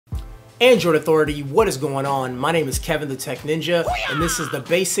Android Authority, what is going on? My name is Kevin the Tech Ninja, and this is the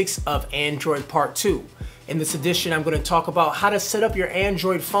basics of Android Part 2. In this edition, I'm going to talk about how to set up your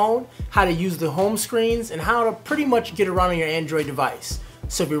Android phone, how to use the home screens, and how to pretty much get around on your Android device.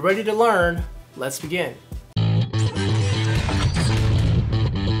 So if you're ready to learn, let's begin.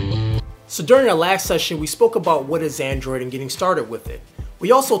 So during our last session, we spoke about what is Android and getting started with it.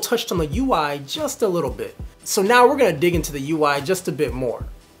 We also touched on the UI just a little bit. So now we're going to dig into the UI just a bit more.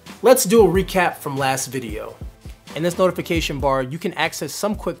 Let's do a recap from last video. In this notification bar, you can access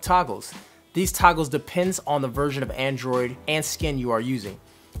some quick toggles. These toggles depends on the version of Android and skin you are using.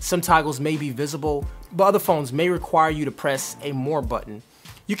 Some toggles may be visible, but other phones may require you to press a more button.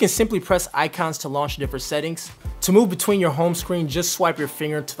 You can simply press icons to launch different settings. To move between your home screen, just swipe your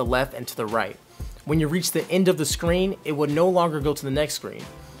finger to the left and to the right. When you reach the end of the screen, it will no longer go to the next screen.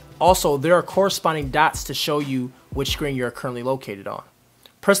 Also, there are corresponding dots to show you which screen you are currently located on.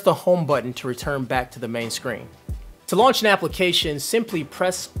 Press the home button to return back to the main screen. To launch an application, simply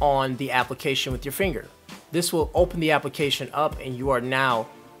press on the application with your finger. This will open the application up and you are now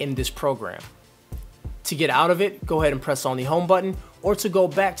in this program. To get out of it, go ahead and press on the home button, or to go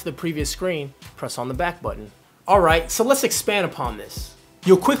back to the previous screen, press on the back button. Alright, so let's expand upon this.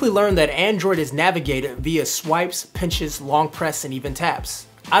 You'll quickly learn that Android is navigated via swipes, pinches, long press, and even taps.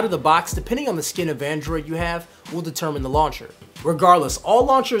 Out of the box, depending on the skin of Android you have, will determine the launcher. Regardless, all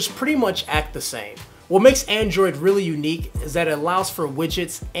launchers pretty much act the same. What makes Android really unique is that it allows for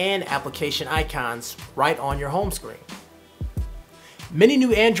widgets and application icons right on your home screen. Many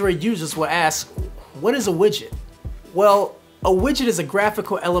new Android users will ask, what is a widget? Well, a widget is a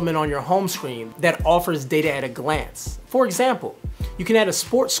graphical element on your home screen that offers data at a glance. For example, you can add a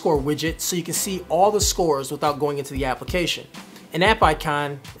sports score widget so you can see all the scores without going into the application. An app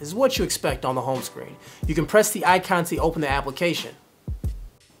icon is what you expect on the home screen. You can press the icon to open the application.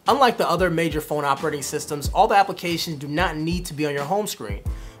 Unlike the other major phone operating systems, all the applications do not need to be on your home screen,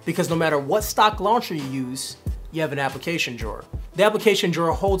 because no matter what stock launcher you use, you have an application drawer. The application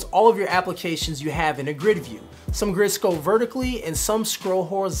drawer holds all of your applications you have in a grid view. Some grids scroll vertically and some scroll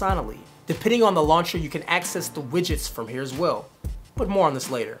horizontally. Depending on the launcher, you can access the widgets from here as well, but more on this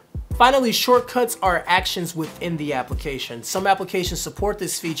later. Finally, shortcuts are actions within the application. Some applications support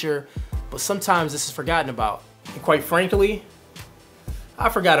this feature, but sometimes this is forgotten about. And quite frankly, I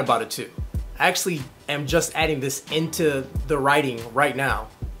forgot about it too. I actually am just adding this into the writing right now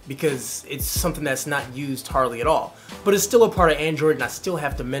because it's something that's not used hardly at all. But it's still a part of Android and I still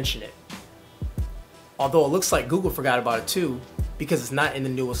have to mention it. Although it looks like Google forgot about it too because it's not in the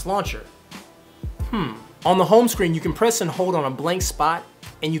newest launcher. On the home screen, you can press and hold on a blank spot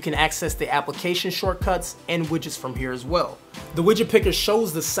and you can access the application shortcuts and widgets from here as well. The widget picker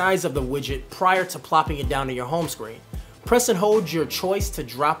shows the size of the widget prior to plopping it down to your home screen. Press and hold your choice to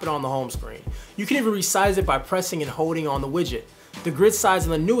drop it on the home screen. You can even resize it by pressing and holding on the widget. The grid size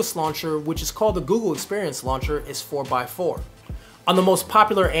in the newest launcher, which is called the Google Experience Launcher, is 4x4. On the most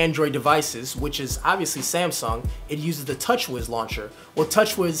popular Android devices, which is obviously Samsung, it uses the TouchWiz launcher. Well,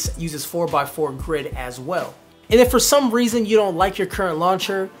 TouchWiz uses 4x4 grid as well. And if for some reason you don't like your current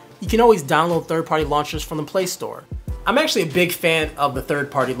launcher, you can always download third-party launchers from the Play Store. I'm actually a big fan of the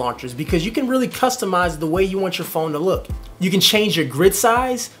third-party launchers because you can really customize the way you want your phone to look. You can change your grid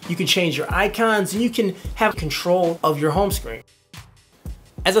size, you can change your icons, and you can have control of your home screen.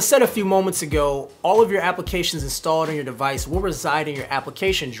 As I said a few moments ago, all of your applications installed on your device will reside in your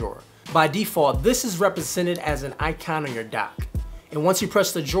application drawer. By default, this is represented as an icon on your dock. And once you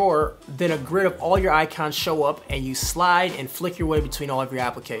press the drawer, then a grid of all your icons show up and you slide and flick your way between all of your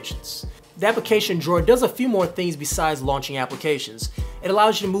applications. The application drawer does a few more things besides launching applications. It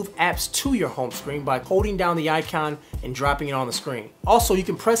allows you to move apps to your home screen by holding down the icon and dropping it on the screen. Also, you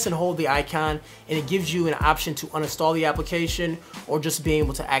can press and hold the icon and it gives you an option to uninstall the application or just being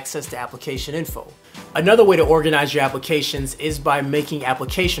able to access the application info. Another way to organize your applications is by making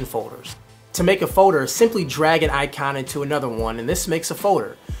application folders. To make a folder, simply drag an icon into another one and this makes a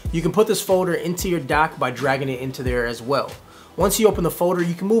folder. You can put this folder into your dock by dragging it into there as well. Once you open the folder,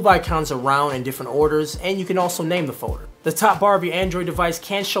 you can move icons around in different orders and you can also name the folder. The top bar of your Android device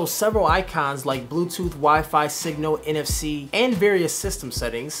can show several icons like Bluetooth, Wi-Fi, Signal, NFC, and various system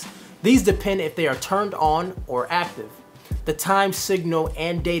settings. These depend if they are turned on or active. The time, signal,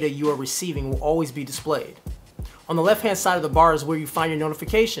 and data you are receiving will always be displayed. On the left-hand side of the bar is where you find your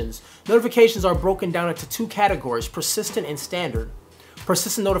notifications. Notifications are broken down into two categories, persistent and standard.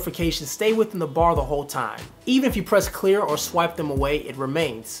 Persistent notifications stay within the bar the whole time. Even if you press clear or swipe them away, it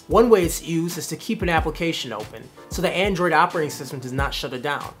remains. One way it's used is to keep an application open, so the Android operating system does not shut it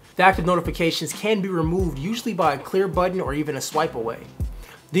down. The active notifications can be removed usually by a clear button or even a swipe away.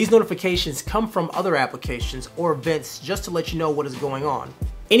 These notifications come from other applications or events just to let you know what is going on.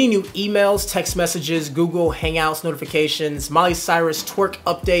 Any new emails, text messages, Google Hangouts notifications, Miley Cyrus twerk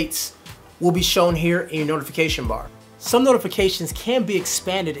updates will be shown here in your notification bar. Some notifications can be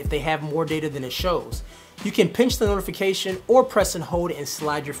expanded if they have more data than it shows. You can pinch the notification or press and hold and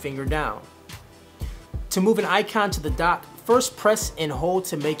slide your finger down. To move an icon to the dock, first press and hold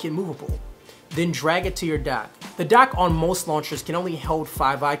to make it movable. Then drag it to your dock. The dock on most launchers can only hold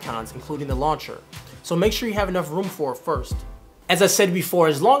 5 icons, including the launcher. So make sure you have enough room for it first. As I said before,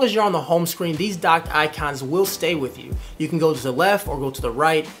 as long as you're on the home screen, these docked icons will stay with you. You can go to the left or go to the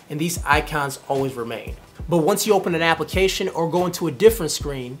right, and these icons always remain. But once you open an application or go into a different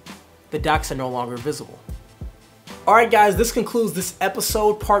screen, the docks are no longer visible. Alright guys, this concludes this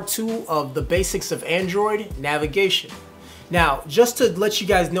episode, part 2 of the basics of Android navigation. Now, just to let you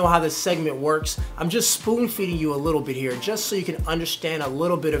guys know how this segment works, I'm just spoon feeding you a little bit here, just so you can understand a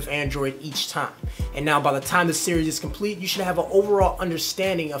little bit of Android each time. And now by the time the series is complete, you should have an overall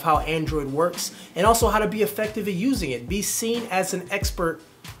understanding of how Android works, and also how to be effective at using it. Be seen as an expert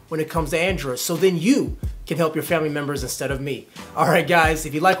when it comes to Android, so then you can help your family members instead of me. Alright guys,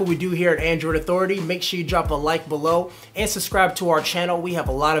 if you like what we do here at Android Authority, make sure you drop a like below and subscribe to our channel. We have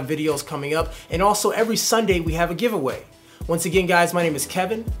a lot of videos coming up, and also every Sunday we have a giveaway. Once again guys, my name is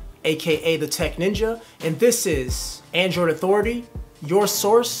Kevin, aka the Tech Ninja, and this is Android Authority, your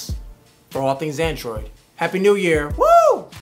source for all things Android. Happy New Year! Woo!